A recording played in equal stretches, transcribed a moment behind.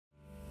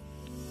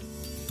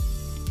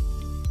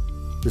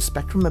The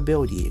Spectrum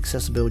Ability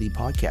Accessibility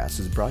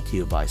Podcast is brought to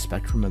you by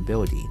Spectrum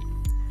Ability.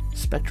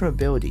 Spectrum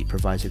Ability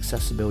provides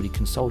accessibility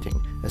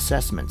consulting,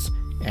 assessments,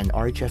 and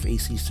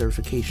RHFAC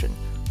certification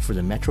for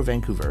the Metro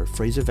Vancouver,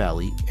 Fraser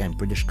Valley, and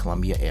British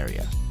Columbia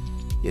area.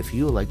 If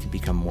you would like to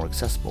become more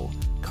accessible,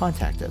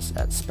 contact us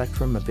at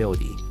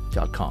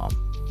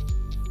spectrumability.com.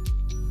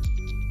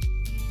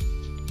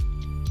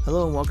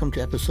 Hello and welcome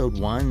to episode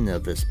 1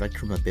 of the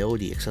Spectrum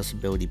Ability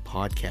Accessibility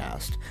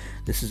Podcast.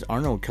 This is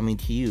Arnold coming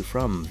to you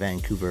from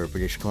Vancouver,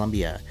 British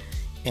Columbia.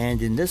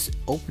 And in this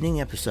opening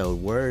episode,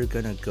 we're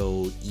going to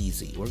go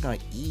easy. We're going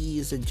to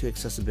ease into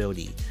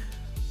accessibility.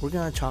 We're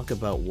going to talk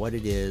about what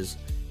it is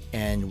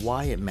and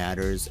why it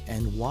matters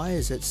and why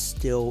is it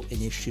still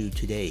an issue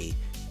today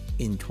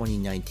in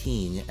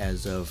 2019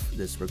 as of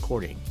this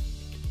recording.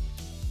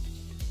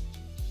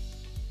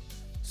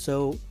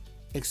 So,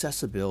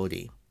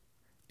 accessibility.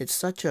 It's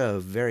such a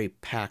very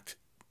packed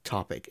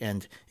topic,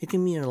 and it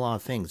can mean a lot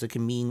of things. It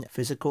can mean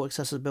physical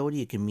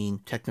accessibility. It can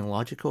mean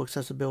technological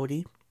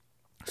accessibility.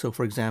 So,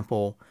 for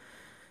example,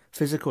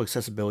 physical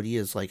accessibility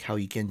is like how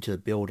you get into a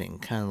building,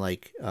 kind of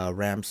like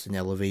ramps and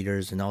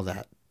elevators and all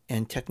that.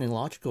 And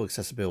technological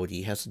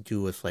accessibility has to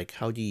do with like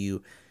how do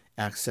you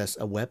access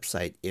a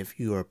website if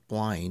you are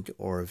blind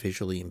or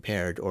visually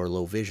impaired or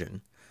low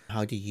vision?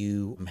 How do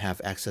you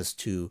have access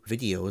to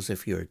videos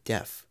if you're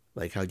deaf?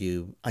 Like how do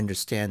you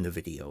understand the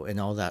video and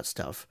all that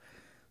stuff.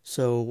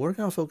 So we're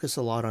going to focus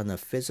a lot on the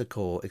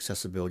physical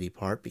accessibility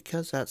part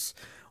because that's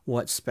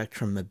what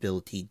Spectrum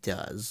Ability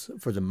does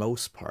for the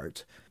most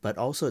part. But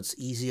also it's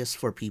easiest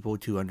for people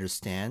to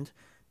understand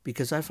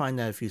because I find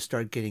that if you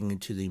start getting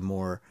into the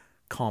more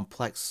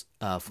complex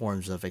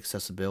forms of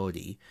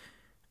accessibility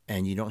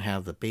and you don't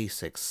have the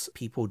basics,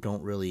 people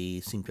don't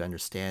really seem to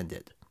understand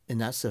it. And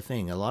that's the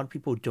thing. A lot of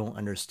people don't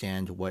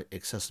understand what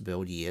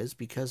accessibility is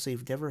because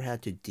they've never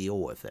had to deal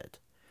with it.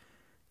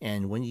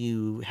 And when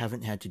you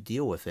haven't had to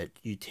deal with it,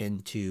 you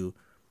tend to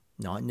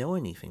not know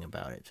anything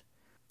about it.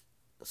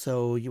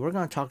 So we're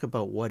going to talk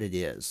about what it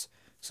is.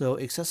 So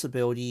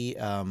accessibility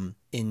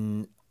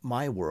in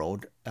my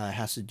world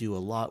has to do a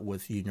lot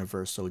with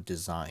universal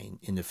design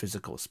in the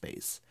physical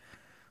space.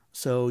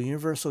 So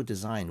universal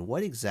design,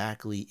 what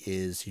exactly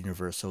is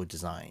universal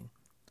design?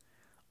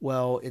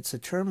 Well, it's a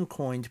term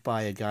coined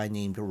by a guy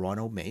named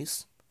Ronald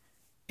Mace,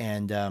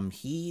 and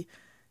he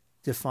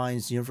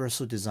defines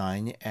universal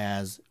design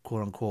as,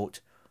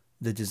 quote-unquote,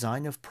 the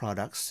design of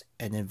products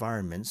and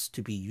environments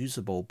to be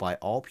usable by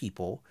all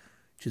people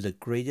to the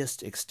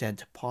greatest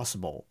extent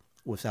possible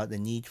without the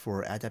need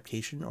for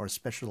adaptation or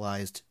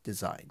specialized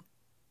design.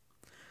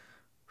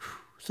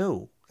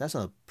 So, that's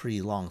a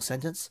pretty long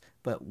sentence,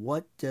 but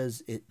what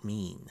does it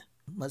mean?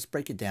 Let's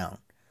break it down.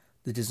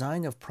 The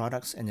design of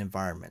products and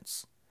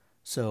environments.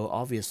 So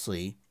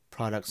obviously,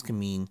 products can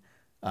mean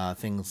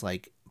things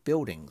like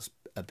buildings.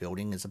 A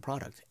building is a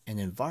product. An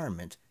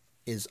environment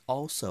is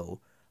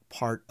also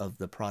part of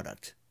the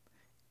product.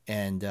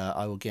 And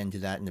I will get into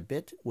that in a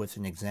bit with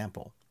an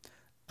example.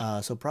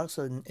 So products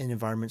and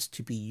environments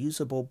to be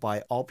usable by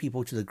all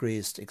people to the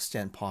greatest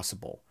extent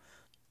possible.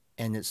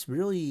 And it's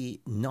really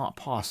not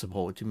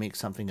possible to make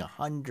something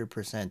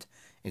 100%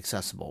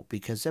 accessible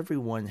because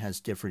everyone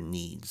has different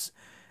needs.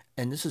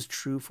 And this is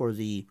true for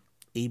the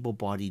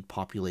able-bodied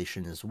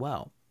population as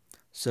well.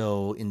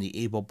 So in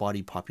the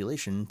able-bodied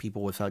population,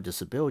 people without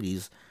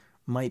disabilities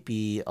might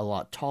be a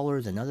lot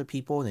taller than other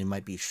people. They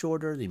might be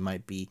shorter. They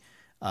might be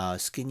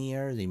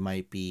skinnier. They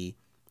might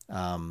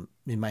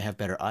have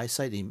better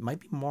eyesight. They might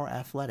be more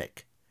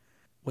athletic.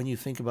 When you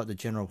think about the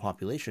general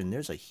population,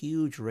 there's a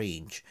huge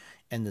range,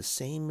 and the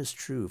same is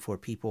true for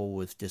people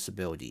with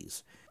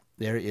disabilities.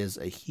 There is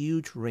a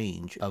huge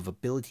range of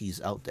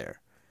abilities out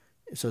there.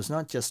 So it's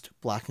not just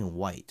black and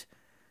white.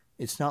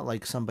 It's not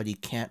like somebody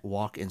can't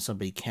walk and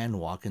somebody can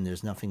walk and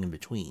there's nothing in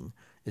between.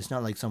 It's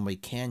not like somebody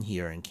can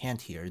hear and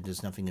can't hear and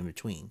there's nothing in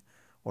between.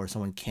 Or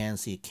someone can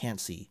see, can't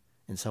see,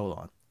 and so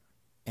on.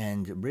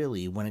 And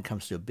really, when it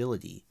comes to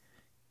ability,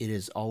 it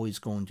is always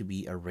going to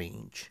be a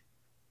range.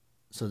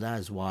 So that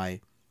is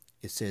why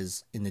it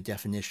says in the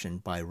definition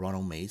by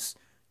Ronald Mace,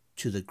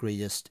 to the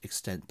greatest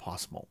extent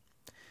possible.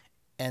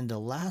 And the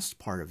last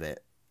part of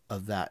it,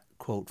 of that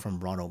quote from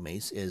Ronald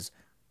Mace, is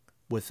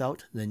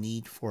without the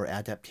need for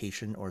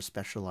adaptation or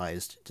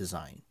specialized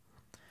design.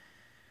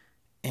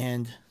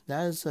 And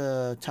that is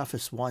the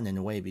toughest one in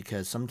a way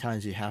because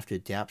sometimes you have to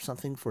adapt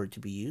something for it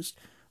to be used.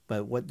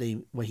 But what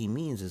he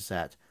means is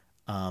that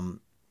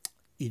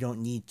you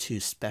don't need to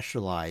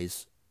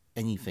specialize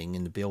anything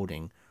in the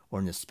building or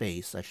in the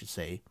space, I should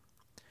say,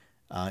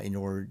 in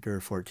order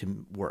for it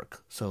to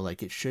work. So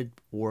like it should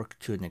work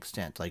to an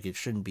extent. Like it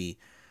shouldn't be,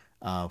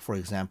 for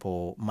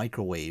example,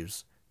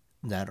 microwaves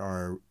that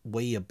are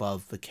way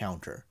above the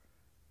counter.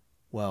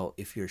 Well,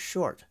 if you're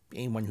short,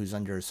 anyone who's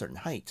under a certain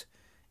height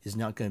is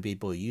not going to be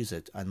able to use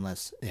it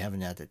unless they have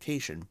an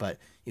adaptation. But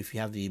if you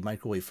have the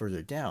microwave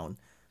further down,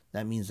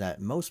 that means that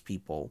most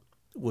people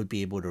would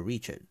be able to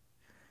reach it,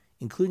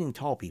 including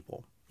tall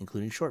people,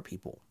 including short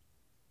people.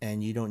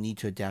 And you don't need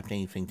to adapt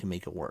anything to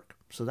make it work.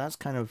 So that's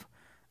kind of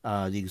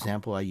the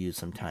example I use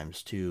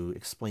sometimes to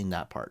explain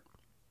that part.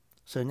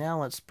 So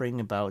now let's bring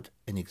about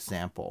an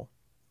example.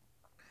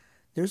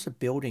 There's a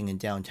building in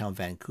downtown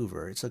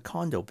Vancouver. It's a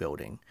condo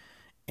building,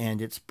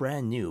 and it's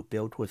brand new,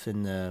 built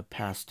within the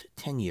past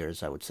 10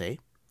 years, I would say.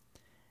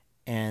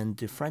 And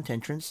the front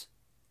entrance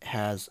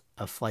has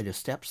a flight of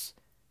steps,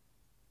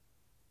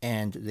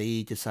 and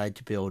they decide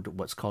to build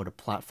what's called a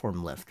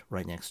platform lift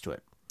right next to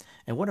it.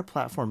 And what a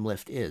platform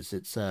lift is,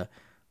 it's a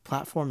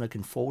platform that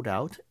can fold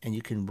out, and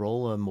you can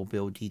roll a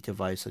mobility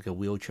device like a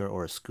wheelchair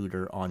or a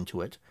scooter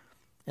onto it.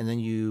 And then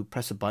you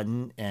press a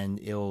button and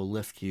it'll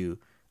lift you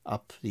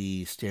up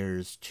the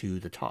stairs to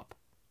the top.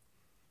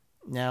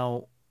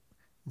 Now,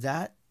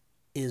 that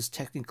is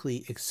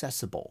technically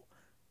accessible,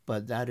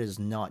 but that is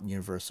not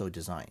universal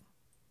design.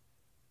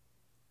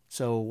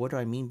 So what do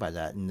I mean by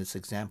that in this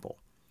example?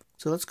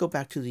 So let's go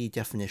back to the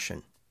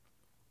definition.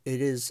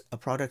 It is a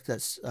product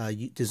that's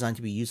designed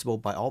to be usable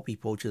by all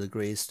people to the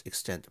greatest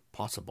extent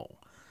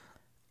possible.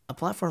 A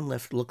platform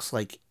lift looks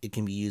like it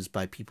can be used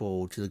by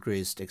people to the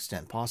greatest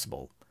extent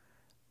possible.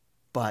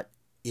 But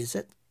is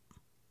it?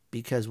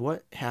 Because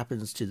what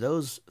happens to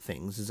those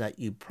things is that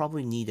you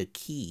probably need a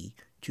key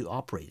to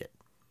operate it.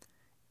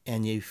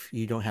 And if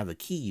you don't have a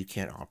key, you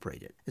can't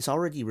operate it. It's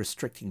already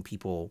restricting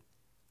people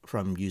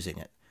from using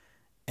it.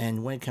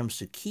 And when it comes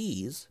to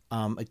keys,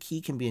 a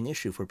key can be an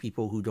issue for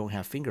people who don't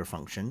have finger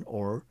function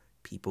or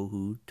people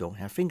who don't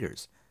have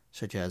fingers,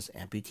 such as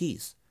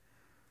amputees.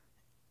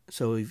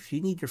 So if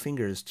you need your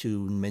fingers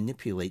to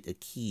manipulate a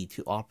key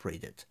to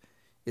operate it,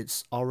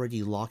 it's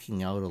already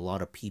locking out a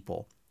lot of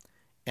people.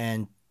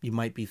 And you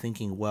might be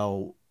thinking,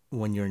 well,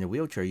 when you're in a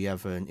wheelchair, you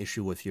have an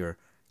issue with your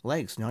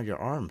legs, not your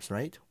arms,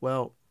 right?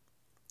 Well,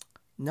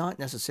 not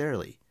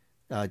necessarily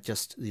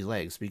just the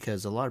legs,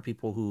 because a lot of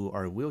people who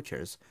are in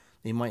wheelchairs,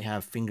 they might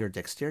have finger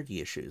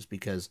dexterity issues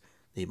because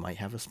they might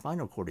have a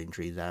spinal cord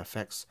injury that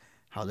affects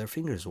how their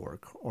fingers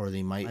work, or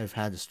they might have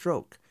had a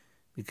stroke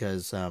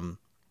because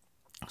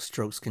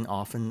strokes can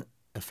often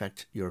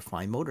affect your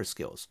fine motor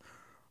skills.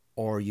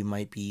 Or you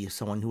might be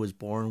someone who was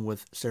born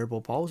with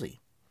cerebral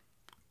palsy,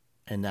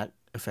 and that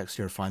affects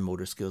your fine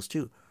motor skills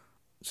too.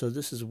 So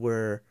this is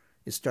where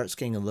it starts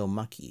getting a little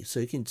mucky. So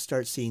you can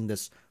start seeing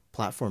this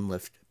platform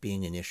lift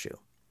being an issue.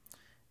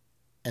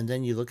 And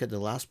then you look at the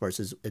last part, it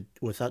says,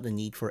 without the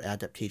need for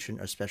adaptation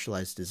or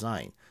specialized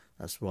design.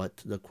 That's what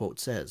the quote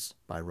says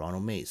by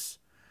Ronald Mace.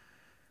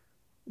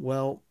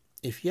 Well,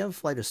 if you have a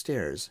flight of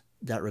stairs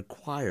that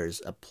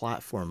requires a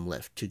platform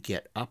lift to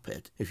get up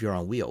it, if you're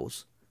on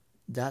wheels,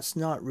 that's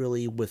not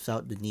really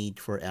without the need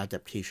for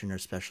adaptation or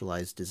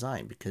specialized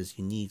design, because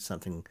you need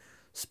something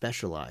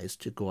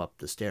specialized to go up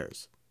the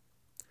stairs.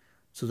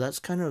 So that's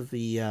kind of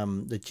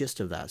the gist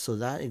of that. So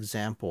that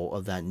example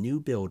of that new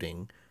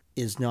building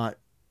is not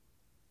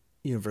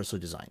universal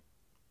design.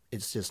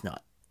 It's just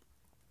not.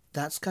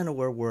 That's kind of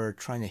where we're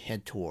trying to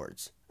head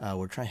towards.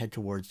 We're trying to head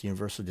towards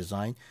universal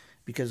design,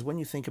 because when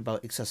you think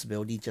about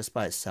accessibility just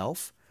by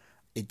itself,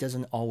 it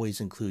doesn't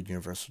always include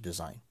universal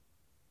design.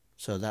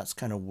 So that's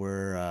kind of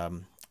where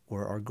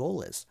our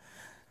goal is.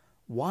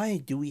 Why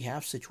do we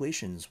have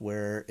situations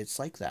where it's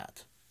like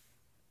that?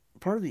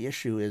 Part of the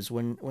issue is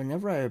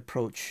whenever I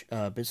approach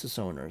business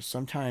owners,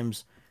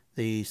 sometimes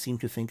they seem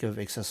to think of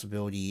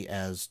accessibility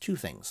as two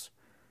things.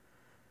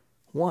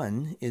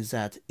 One is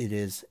that it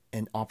is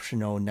an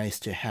optional,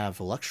 nice-to-have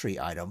luxury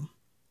item,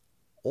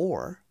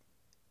 or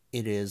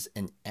it is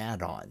an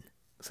add-on,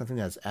 something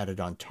that's added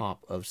on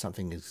top of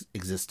something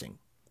existing.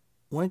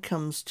 When it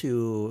comes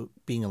to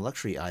being a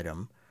luxury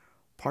item,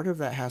 part of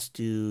that has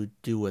to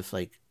do with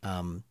like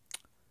some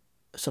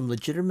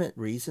legitimate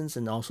reasons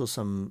and also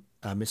some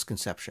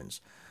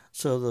misconceptions.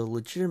 So the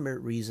legitimate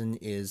reason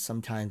is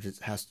sometimes it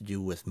has to do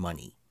with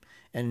money.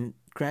 And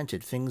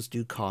granted, things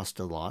do cost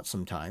a lot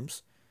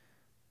sometimes,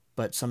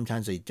 but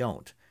sometimes they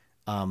don't.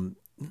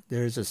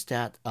 There's a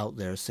stat out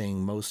there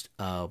saying most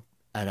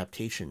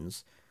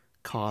adaptations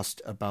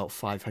cost about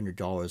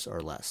 $500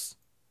 or less,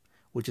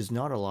 which is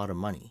not a lot of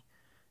money.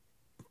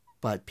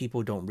 But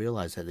people don't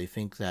realize that. They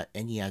think that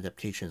any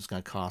adaptation is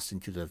going to cost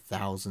into the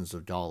thousands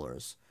of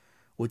dollars,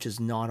 which is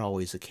not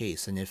always the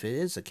case. And if it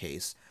is the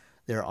case,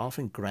 there are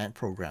often grant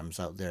programs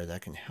out there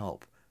that can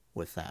help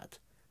with that.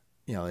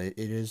 You know, it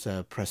is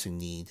a pressing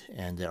need,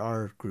 and there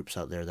are groups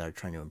out there that are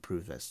trying to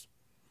improve this.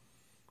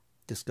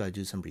 Just got to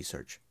do some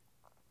research.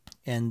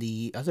 And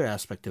the other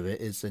aspect of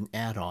it is an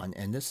add-on,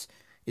 and this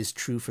is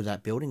true for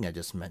that building I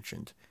just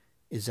mentioned,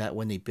 is that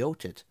when they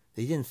built it,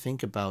 they didn't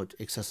think about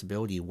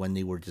accessibility when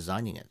they were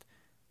designing it.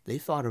 They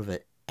thought of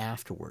it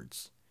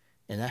afterwards.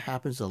 And that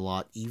happens a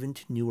lot, even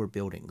to newer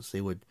buildings.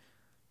 They would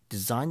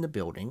design the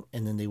building,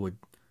 and then they would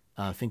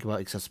think about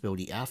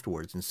accessibility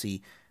afterwards and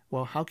see,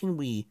 well, how can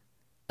we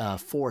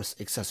force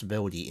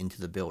accessibility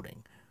into the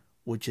building?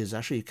 Which is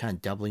actually kind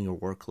of doubling your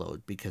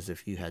workload, because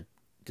if you had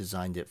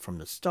designed it from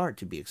the start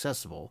to be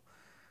accessible,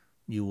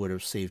 you would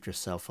have saved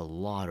yourself a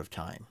lot of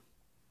time.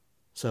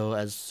 So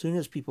as soon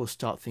as people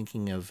stop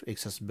thinking of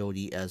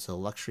accessibility as a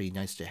luxury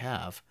nice to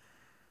have,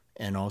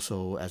 and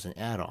also as an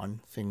add-on,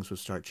 things would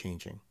start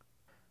changing.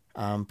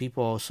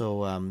 People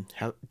also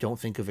don't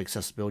think of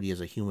accessibility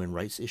as a human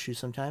rights issue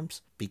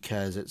sometimes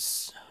because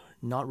it's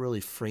not really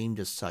framed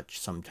as such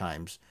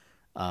sometimes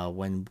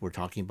when we're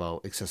talking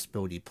about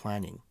accessibility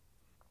planning.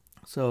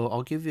 So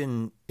I'll give you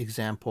an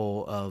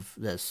example of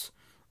this.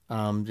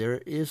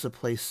 There is a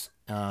place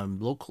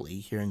locally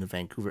here in the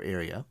Vancouver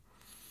area.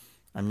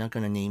 I'm not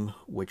going to name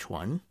which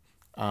one.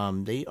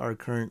 They are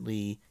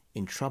currently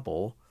in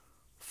trouble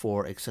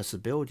for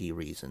accessibility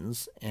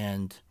reasons,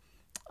 and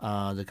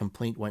the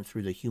complaint went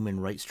through the Human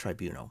Rights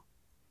Tribunal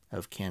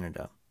of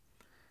Canada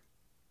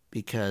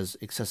because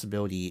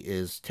accessibility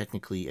is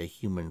technically a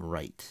human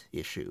right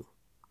issue.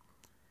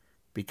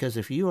 Because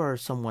if you are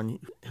someone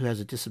who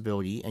has a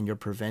disability and you're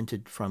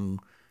prevented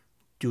from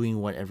doing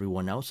what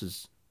everyone else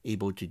is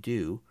able to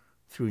do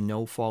through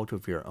no fault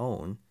of your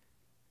own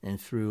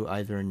and through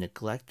either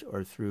neglect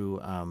or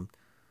through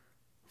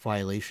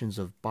violations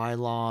of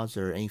bylaws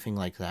or anything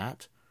like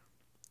that,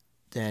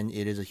 then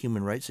it is a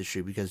human rights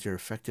issue because you're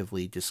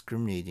effectively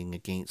discriminating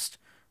against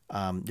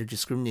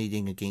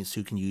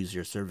who can use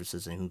your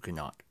services and who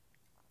cannot.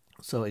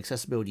 So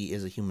accessibility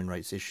is a human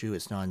rights issue.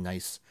 It's not a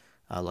nice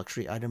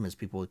luxury item as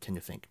people tend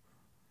to think.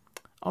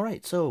 All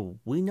right, so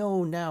we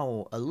know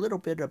now a little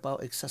bit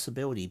about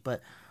accessibility,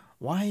 but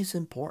why is it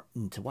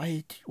important?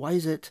 Why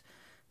is it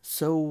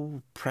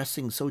so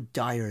pressing, so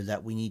dire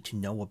that we need to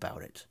know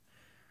about it?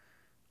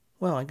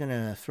 Well, I'm going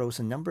to throw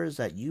some numbers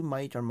that you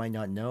might or might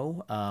not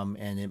know,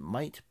 and it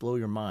might blow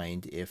your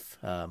mind if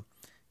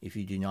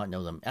you do not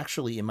know them.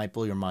 Actually, it might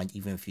blow your mind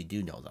even if you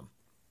do know them.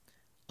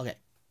 Okay,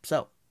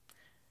 so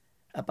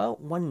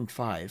about 1 in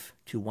 5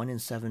 to 1 in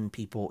 7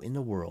 people in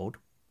the world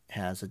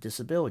has a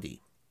disability.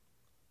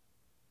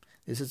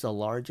 This is the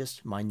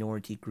largest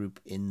minority group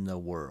in the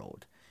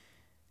world.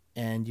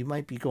 And you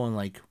might be going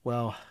like,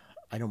 well,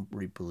 I don't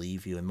really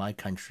believe you. In my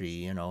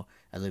country,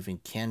 I live in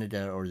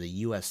Canada or the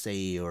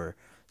USA or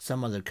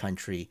some other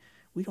country.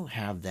 We don't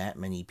have that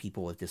many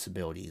people with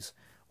disabilities.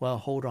 Well,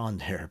 hold on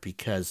there,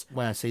 because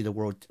when I say the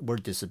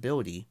word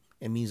disability,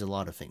 it means a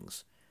lot of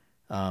things.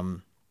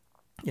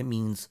 It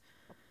means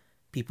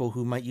people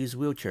who might use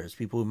wheelchairs,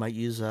 people who might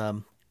use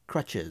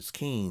crutches,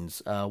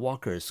 canes,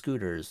 walkers,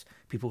 scooters,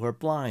 people who are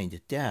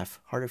blind, deaf,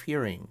 hard of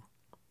hearing.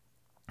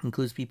 It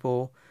includes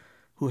people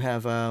who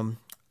have a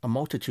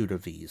multitude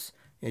of these.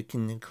 It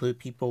can include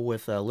people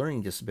with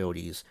learning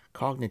disabilities,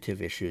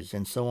 cognitive issues,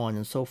 and so on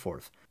and so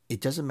forth. It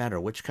doesn't matter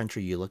which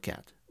country you look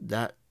at.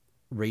 That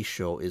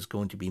ratio is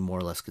going to be more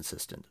or less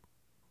consistent.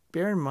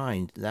 Bear in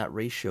mind that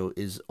ratio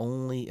is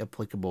only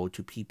applicable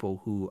to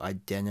people who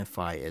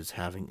identify as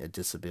having a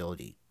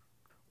disability.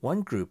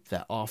 One group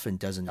that often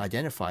doesn't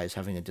identify as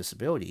having a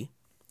disability,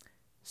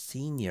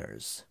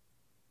 seniors.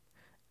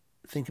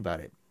 Think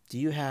about it. Do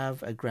you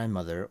have a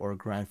grandmother or a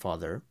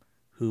grandfather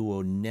who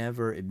will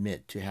never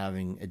admit to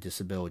having a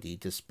disability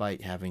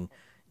despite having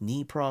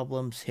knee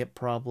problems, hip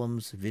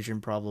problems,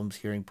 vision problems,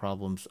 hearing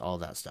problems, all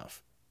that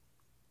stuff?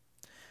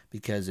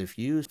 Because if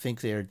you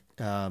think they're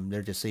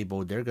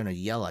disabled, they're going to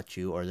yell at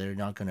you or they're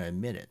not going to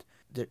admit it.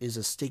 There is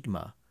a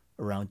stigma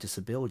around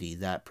disability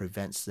that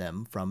prevents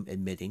them from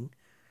admitting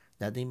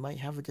that they might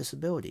have a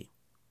disability.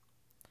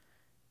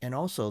 And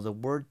also, the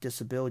word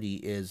disability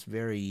is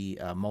very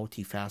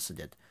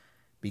multifaceted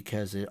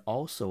because it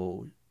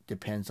also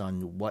depends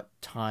on what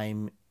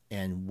time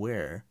and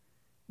where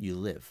you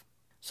live.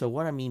 So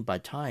what I mean by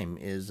time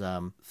is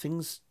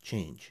things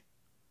change.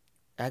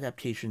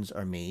 Adaptations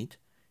are made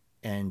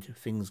and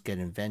things get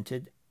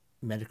invented.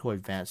 Medical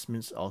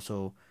advancements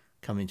also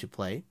come into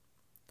play.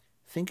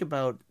 Think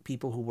about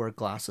people who wear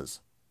glasses.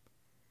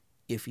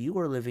 If you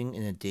are living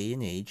in a day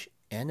and age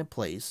and a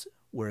place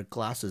where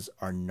glasses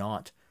are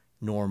not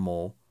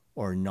normal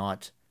or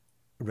not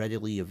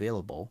readily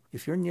available,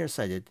 if you're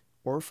nearsighted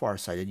or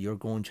farsighted, you're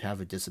going to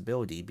have a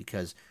disability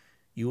because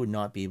you would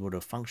not be able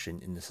to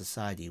function in the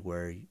society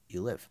where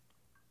you live.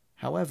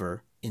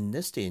 However, in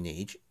this day and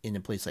age, in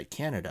a place like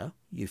Canada,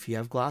 if you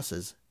have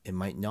glasses, it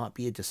might not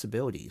be a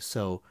disability.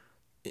 So,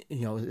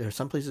 there are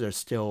some places that are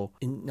still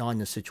not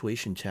in a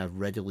situation to have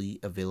readily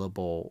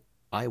available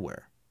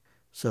eyewear.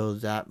 So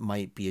that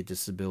might be a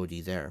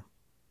disability there.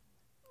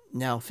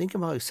 Now, think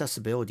about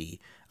accessibility.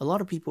 A lot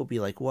of people will be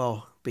like,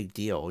 well, big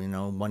deal,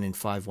 1 in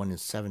 5, 1 in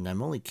 7.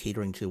 I'm only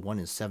catering to 1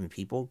 in 7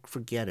 people.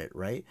 Forget it,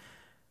 right?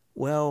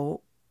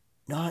 Well,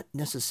 not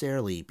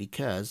necessarily,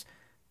 because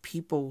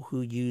people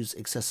who use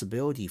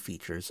accessibility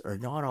features are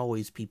not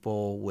always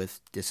people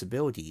with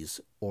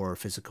disabilities or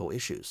physical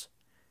issues.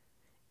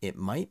 It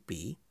might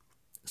be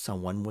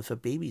someone with a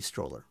baby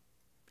stroller.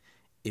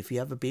 If you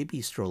have a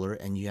baby stroller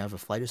and you have a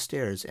flight of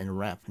stairs and a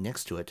ramp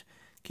next to it,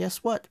 guess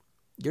what?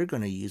 You're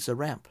going to use a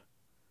ramp.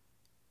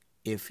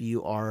 If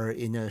you are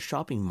in a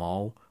shopping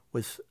mall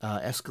with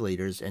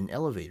escalators and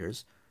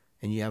elevators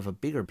and you have a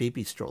bigger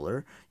baby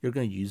stroller, you're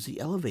going to use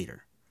the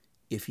elevator.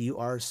 If you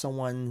are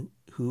someone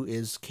who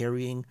is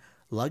carrying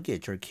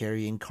luggage or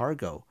carrying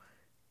cargo,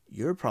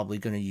 you're probably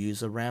going to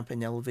use a ramp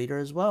and elevator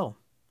as well.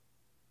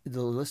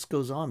 The list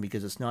goes on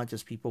because it's not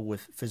just people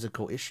with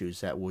physical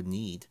issues that would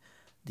need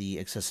the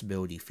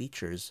accessibility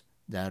features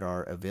that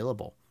are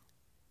available.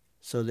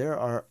 So there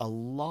are a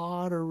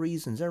lot of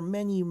reasons. There are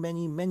many,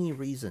 many, many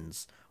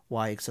reasons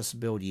why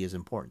accessibility is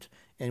important.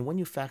 And when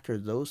you factor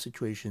those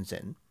situations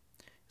in,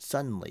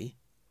 suddenly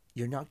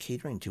you're not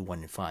catering to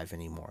 1 in 5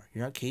 anymore.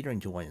 You're not catering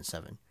to 1 in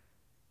 7.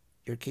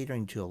 You're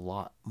catering to a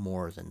lot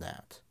more than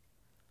that.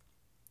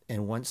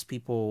 And once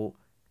people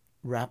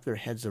wrap their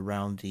heads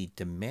around the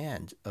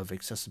demand of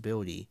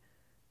accessibility,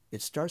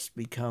 it starts to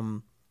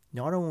become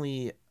not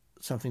only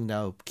something that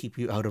will keep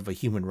you out of a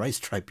human rights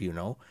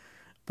tribunal,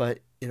 but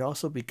it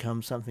also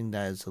becomes something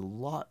that is a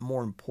lot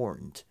more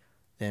important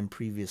than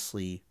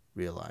previously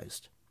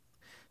realized.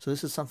 So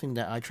this is something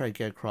that I try to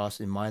get across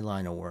in my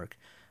line of work,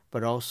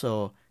 but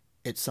also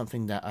it's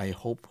something that I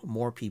hope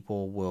more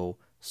people will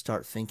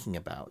start thinking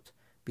about,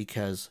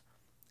 because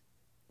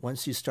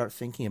once you start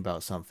thinking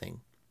about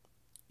something,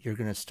 you're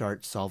going to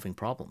start solving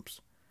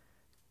problems.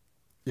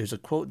 There's a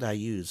quote that I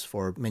use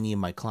for many of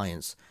my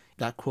clients.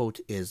 That quote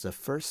is, the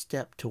first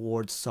step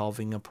towards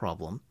solving a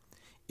problem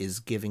is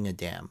giving a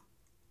damn.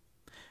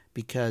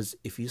 Because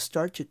if you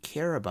start to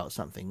care about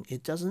something,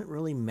 it doesn't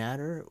really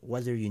matter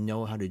whether you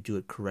know how to do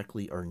it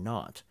correctly or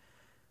not.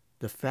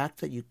 The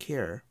fact that you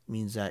care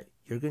means that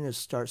you're going to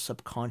start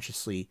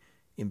subconsciously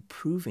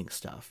improving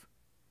stuff.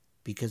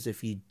 Because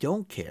if you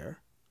don't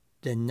care,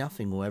 then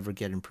nothing will ever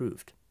get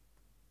improved.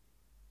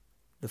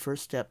 The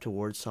first step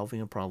towards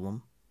solving a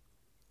problem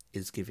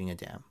is giving a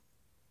damn.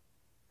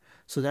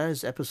 So that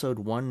is episode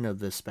 1 of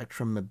the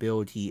Spectrum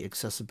Mobility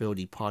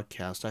Accessibility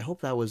podcast. I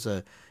hope that was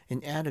an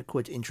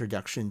adequate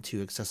introduction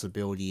to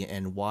accessibility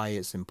and why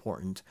it's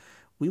important.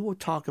 We will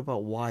talk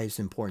about why it's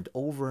important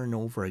over and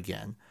over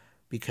again,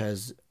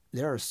 because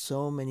there are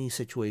so many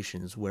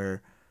situations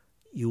where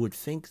you would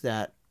think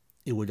that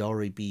it would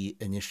already be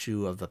an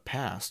issue of the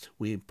past.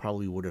 We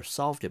probably would have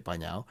solved it by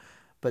now,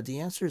 but the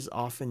answer is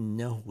often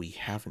no, we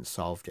haven't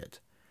solved it.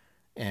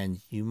 And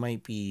you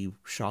might be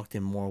shocked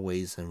in more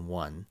ways than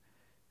one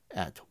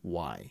at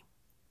why.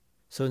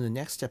 So in the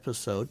next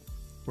episode,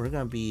 we're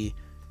going to be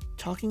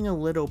talking a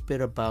little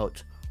bit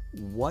about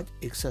what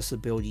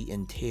accessibility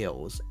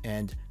entails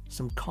and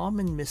some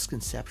common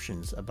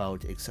misconceptions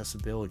about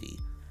accessibility,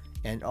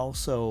 and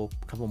also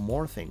a couple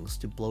more things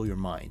to blow your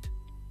mind.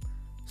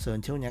 So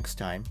until next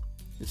time,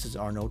 this is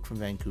Arnold from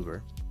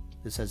Vancouver.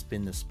 This has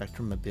been the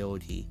Spectrum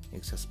Mobility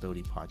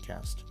Accessibility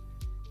Podcast.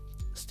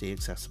 Stay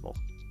accessible.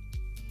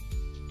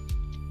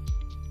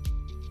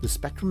 The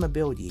Spectrum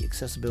Mobility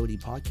Accessibility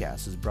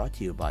Podcast is brought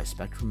to you by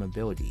Spectrum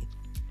Mobility.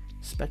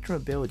 Spectrum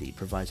Mobility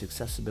provides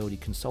accessibility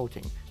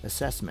consulting,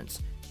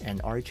 assessments,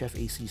 and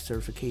RHFAC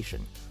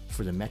certification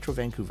for the Metro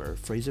Vancouver,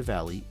 Fraser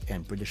Valley,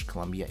 and British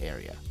Columbia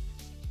area.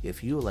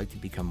 If you would like to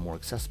become more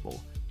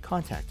accessible,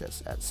 contact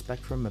us at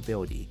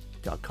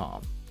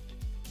spectrummobility.com.